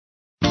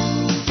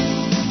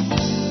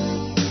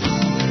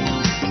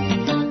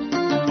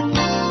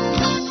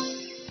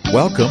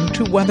Welcome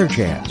to Weather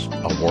Jazz,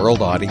 a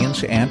world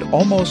audience and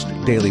almost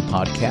daily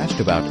podcast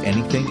about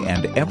anything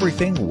and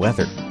everything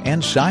weather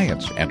and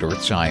science and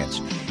earth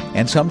science,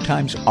 and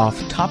sometimes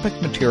off-topic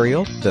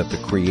material that the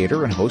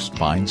creator and host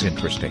finds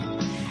interesting.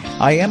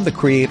 I am the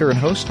creator and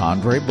host,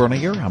 Andre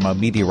Bernier. I'm a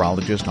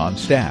meteorologist on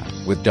staff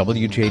with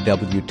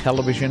WJW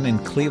Television in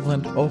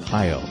Cleveland,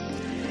 Ohio.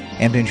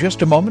 And in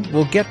just a moment,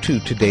 we'll get to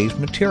today's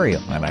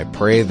material, and I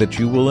pray that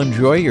you will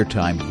enjoy your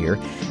time here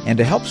and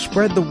to help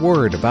spread the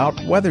word about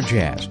Weather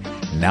Jazz,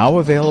 now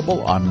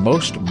available on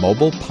most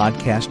mobile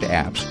podcast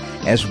apps,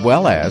 as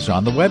well as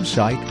on the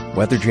website,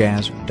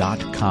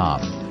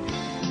 weatherjazz.com.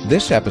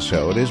 This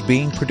episode is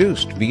being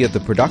produced via the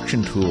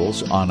production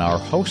tools on our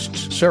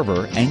host's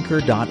server,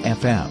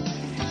 Anchor.fm.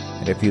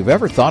 And if you've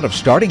ever thought of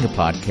starting a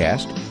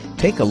podcast,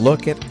 take a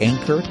look at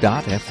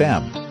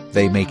Anchor.fm.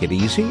 They make it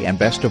easy, and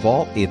best of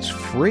all, it's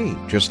free,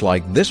 just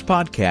like this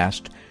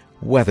podcast,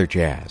 Weather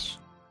Jazz.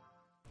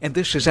 And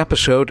this is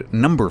episode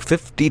number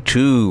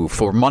 52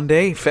 for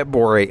Monday,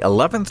 February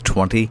 11th,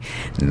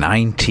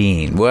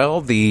 2019.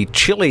 Well, the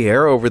chilly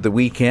air over the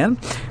weekend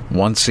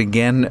once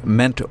again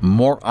meant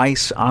more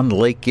ice on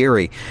Lake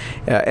Erie.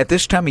 At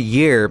this time of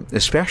year,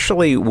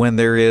 especially when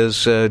there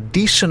is a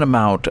decent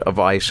amount of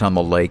ice on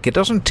the lake, it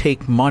doesn't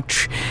take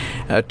much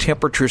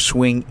temperature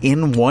swing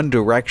in one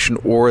direction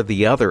or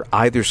the other,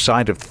 either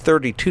side of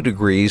 32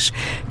 degrees,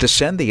 to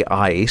send the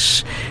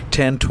ice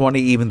 10, 20,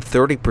 even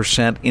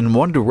 30% in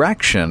one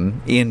direction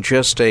in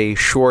just a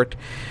short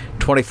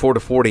 24 to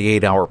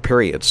 48 hour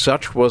period.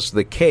 Such was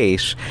the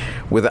case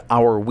with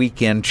our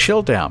weekend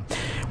chill down.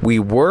 We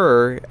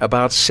were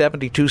about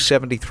 72,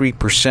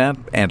 73%,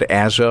 and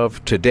as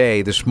of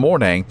today, this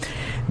morning,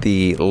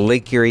 the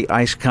Lake Erie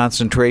ice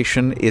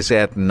concentration is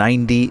at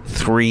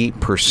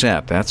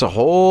 93%. That's a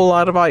whole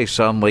lot of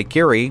ice on Lake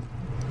Erie.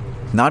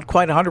 Not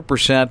quite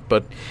 100%,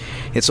 but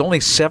it's only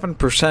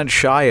 7%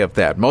 shy of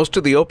that. Most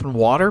of the open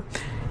water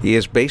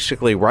is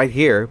basically right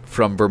here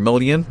from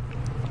Vermilion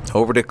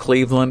over to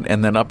Cleveland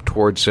and then up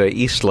towards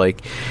East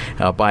Lake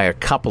by a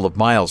couple of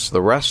miles.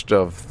 The rest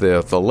of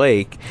the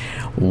lake,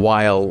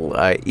 while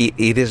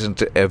it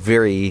isn't a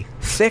very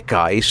thick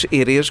ice,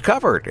 it is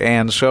covered.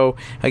 And so,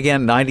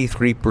 again,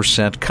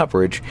 93%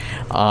 coverage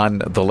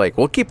on the lake.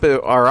 We'll keep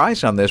our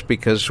eyes on this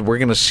because we're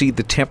going to see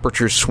the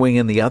temperature swing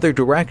in the other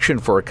direction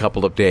for a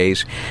couple of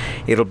days.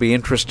 It'll be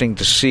interesting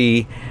to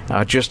see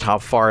just how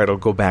far it'll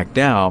go back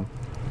down.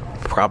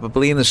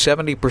 Probably in the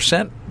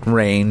 70%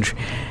 range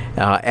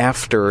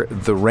after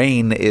the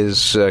rain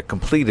is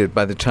completed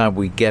by the time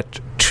we get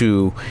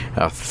to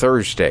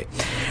Thursday.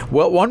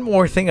 Well, one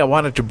more thing I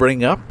wanted to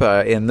bring up,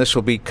 and this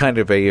will be kind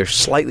of a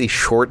slightly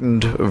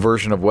shortened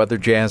version of Weather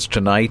Jazz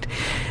tonight,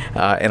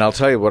 and I'll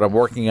tell you what I'm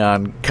working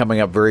on coming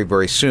up very,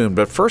 very soon.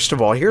 But first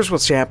of all, here's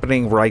what's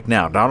happening right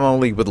now, not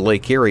only with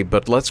Lake Erie,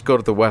 but let's go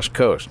to the West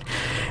Coast,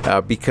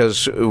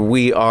 because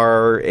we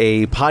are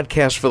a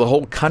podcast for the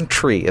whole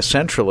country,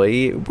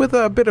 essentially, with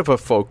a bit of a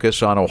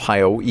focus on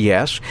Ohio,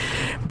 yes,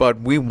 but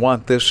we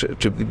want this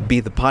to be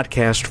the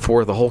podcast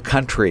for the whole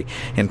country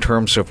in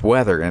terms of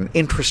weather and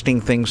interesting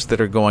things that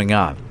are going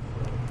on.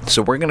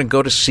 So we're going to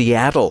go to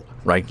Seattle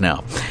right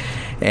now.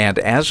 And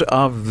as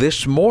of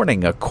this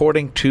morning,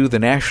 according to the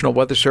National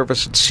Weather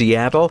Service at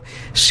Seattle,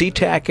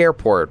 SeaTac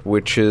Airport,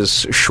 which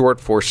is short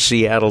for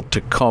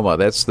Seattle-Tacoma,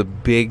 that's the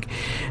big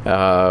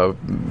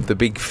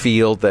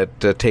field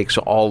that takes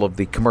all of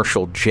the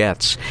commercial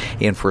jets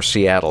in for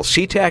Seattle.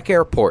 SeaTac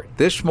Airport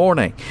this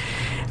morning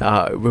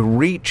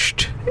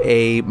reached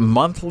a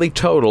monthly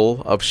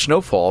total of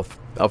snowfall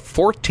of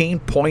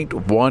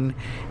 14.1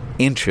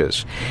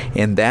 inches,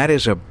 and that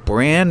is a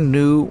brand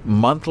new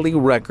monthly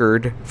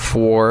record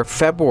for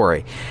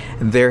February.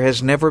 There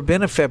has never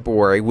been a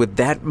February with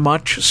that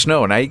much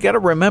snow. Now, you got to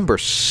remember,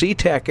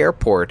 SeaTac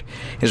Airport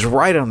is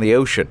right on the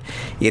ocean.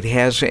 It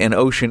has an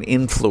ocean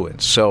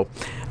influence, so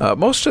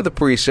most of the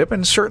precip,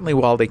 and certainly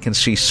while they can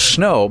see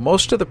snow,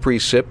 most of the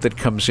precip that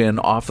comes in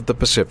off of the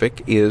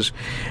Pacific is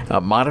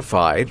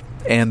modified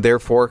and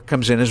therefore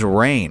comes in as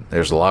rain.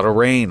 There's a lot of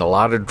rain, a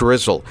lot of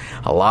drizzle,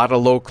 a lot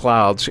of low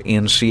clouds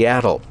in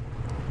Seattle.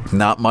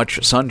 Not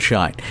much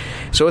sunshine.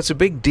 So it's a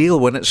big deal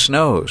when it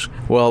snows.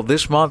 Well,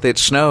 this month it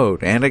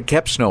snowed, and it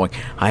kept snowing.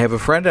 I have a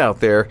friend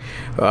out there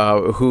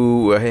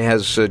who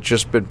has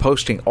just been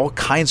posting all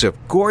kinds of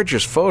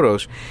gorgeous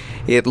photos.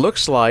 It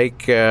looks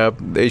like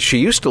she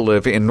used to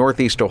live in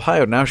Northeast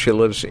Ohio. Now she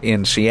lives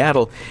in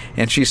Seattle.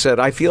 And she said,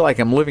 I feel like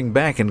I'm living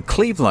back in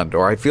Cleveland,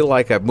 or I feel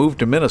like I've moved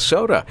to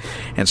Minnesota.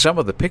 And some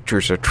of the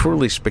pictures are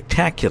truly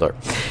spectacular.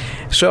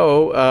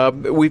 So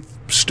we've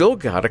still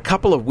got a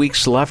couple of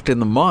weeks left in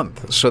the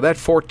month, so that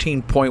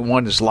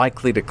 14.1 is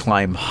likely to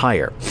climb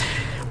higher.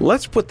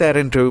 Let's put that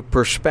into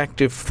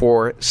perspective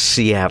for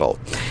Seattle.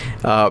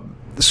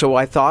 So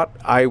I thought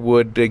I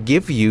would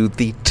give you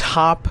the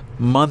top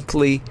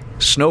monthly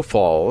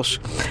snowfalls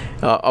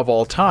of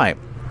all time.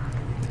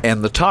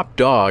 And the top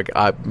dog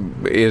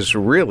is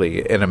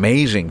really an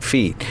amazing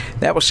feat.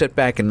 That was set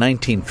back in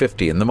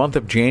 1950. In the month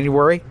of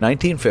January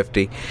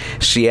 1950,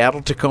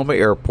 Seattle-Tacoma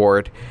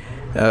Airport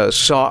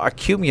saw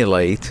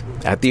accumulate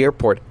at the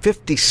airport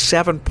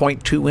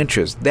 57.2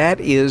 inches. That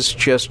is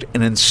just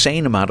an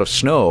insane amount of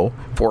snow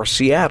for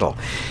Seattle.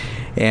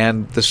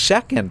 And the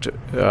second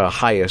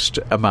highest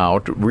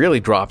amount really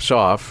drops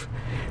off,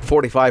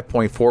 4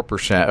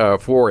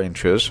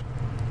 inches.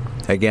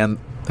 Again,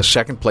 the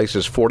second place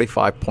is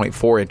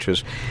 45.4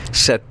 inches,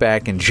 set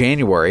back in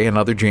January,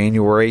 another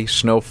January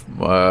snow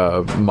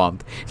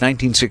month,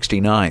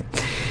 1969.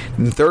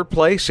 In third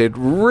place, it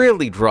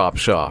really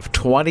drops off,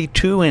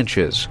 22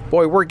 inches.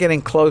 Boy, we're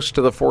getting close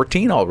to the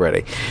 14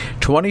 already.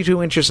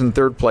 22 inches in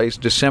third place,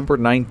 December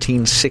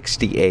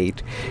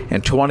 1968,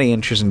 and 20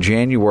 inches in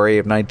January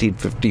of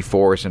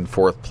 1954 is in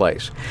fourth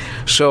place.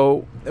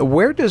 So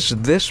where does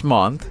this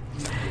month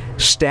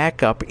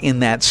stack up in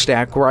that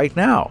stack right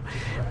now?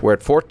 We're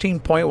at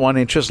 14.1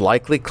 inches,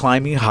 likely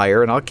climbing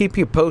higher, and I'll keep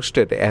you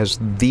posted as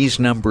these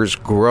numbers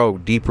grow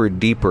deeper and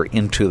deeper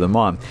into the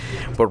month.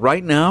 But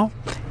right now,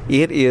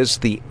 it is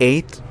the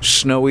 8th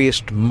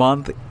snowiest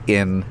month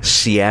in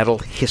Seattle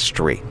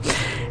history.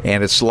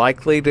 And it's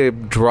likely to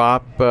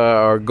drop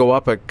or go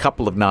up a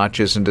couple of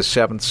notches into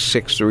 7th,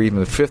 6th, or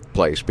even 5th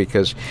place,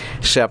 because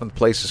 7th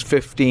place is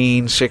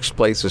 15, 6th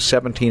place is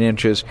 17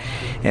 inches,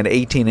 and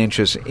 18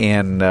 inches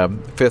in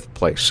 5th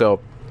place. So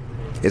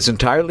it's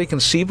entirely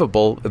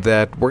conceivable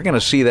that we're going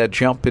to see that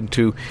jump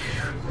into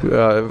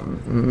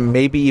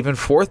maybe even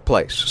 4th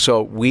place.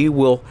 So we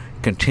will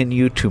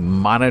continue to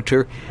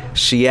monitor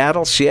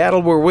Seattle.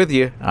 Seattle, we're with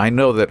you. I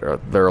know that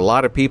there are a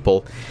lot of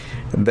people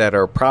that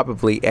are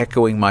probably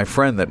echoing my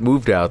friend that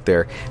moved out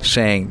there,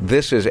 saying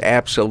this is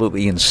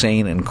absolutely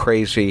insane and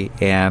crazy,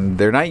 and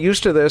they're not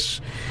used to this.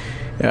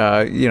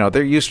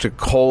 They're used to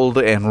cold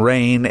and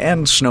rain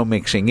and snow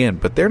mixing in,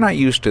 but they're not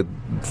used to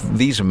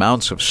these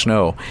amounts of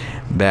snow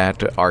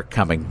that are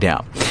coming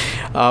down.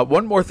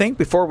 One more thing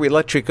before we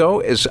let you go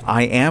is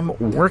I am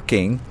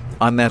working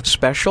on that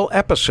special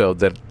episode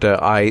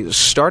that I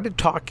started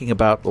talking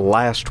about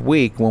last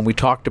week when we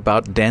talked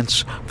about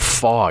dense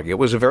fog. It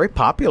was a very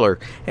popular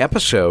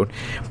episode,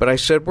 but I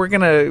said we're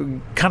going to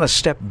kind of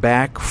step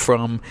back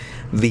from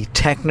the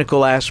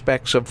technical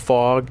aspects of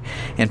fog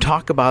and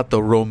talk about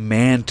the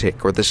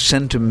romantic or the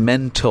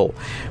sentimental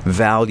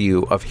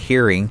value of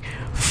hearing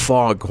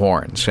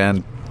foghorns.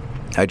 And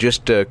I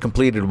just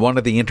completed one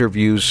of the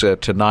interviews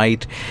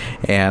tonight,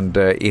 and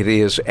it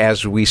is,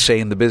 as we say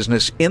in the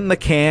business, in the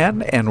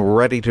can and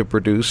ready to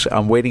produce.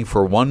 I'm waiting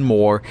for one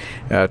more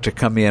to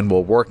come in.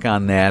 We'll work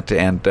on that,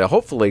 and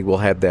hopefully we'll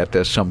have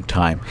that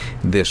sometime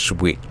this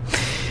week.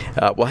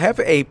 We'll have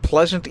a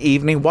pleasant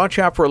evening. Watch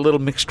out for a little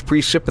mixed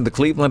precip in the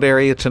Cleveland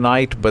area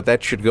tonight, but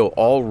that should go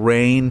all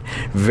rain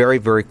very,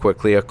 very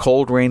quickly. A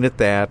cold rain at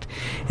that,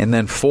 and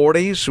then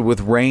 40s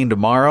with rain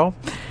tomorrow.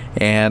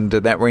 And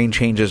that rain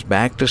changes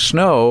back to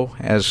snow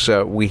as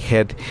we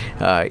head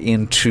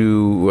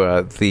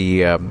into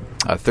the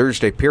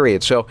Thursday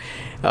period. So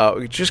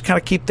just kind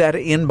of keep that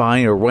in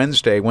mind. Or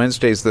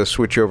Wednesday's the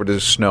switch over to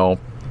snow.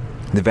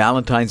 The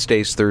Valentine's Day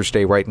is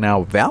Thursday right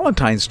now.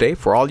 Valentine's Day,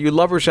 for all you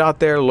lovers out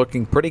there,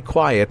 looking pretty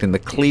quiet in the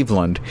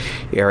Cleveland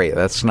area.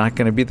 That's not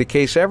going to be the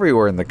case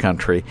everywhere in the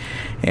country.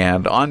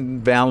 And on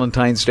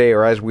Valentine's Day,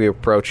 or as we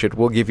approach it,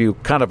 we'll give you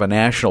kind of a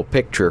national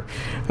picture,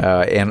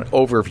 an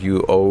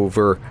overview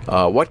over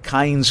what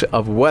kinds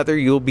of weather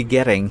you'll be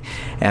getting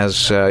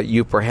as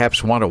you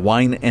perhaps want to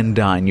wine and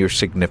dine your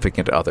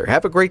significant other.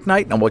 Have a great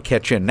night, and we'll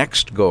catch you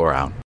next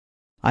go-around.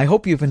 I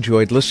hope you've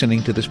enjoyed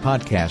listening to this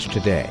podcast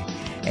today.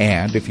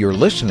 And if you're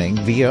listening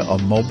via a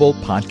mobile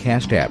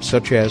podcast app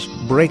such as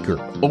Breaker,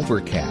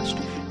 Overcast,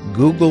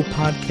 Google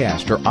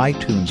Podcast, or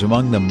iTunes,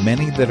 among the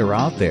many that are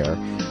out there,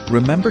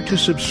 remember to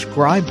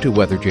subscribe to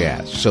Weather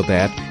Jazz so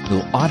that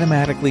you'll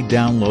automatically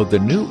download the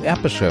new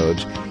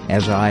episodes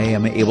as I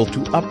am able to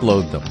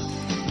upload them.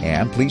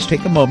 And please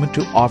take a moment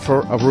to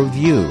offer a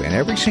review, and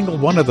every single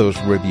one of those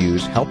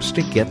reviews helps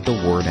to get the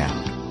word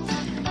out.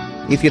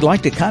 If you'd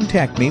like to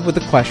contact me with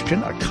a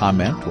question, a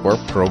comment, or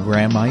a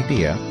program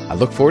idea, I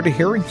look forward to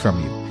hearing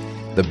from you.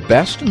 The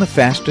best and the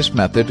fastest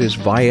method is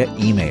via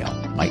email.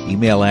 My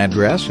email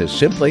address is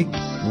simply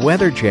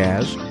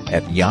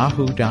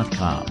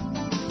weatherjazz@yahoo.com.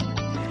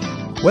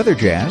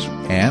 Weatherjazz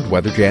and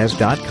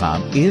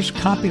weatherjazz.com is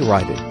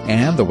copyrighted,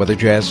 and the Weather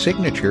Jazz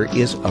signature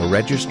is a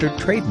registered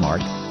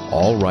trademark,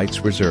 all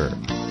rights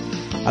reserved.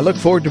 I look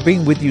forward to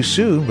being with you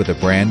soon with a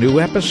brand new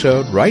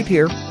episode right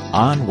here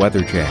on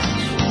Weather Jazz.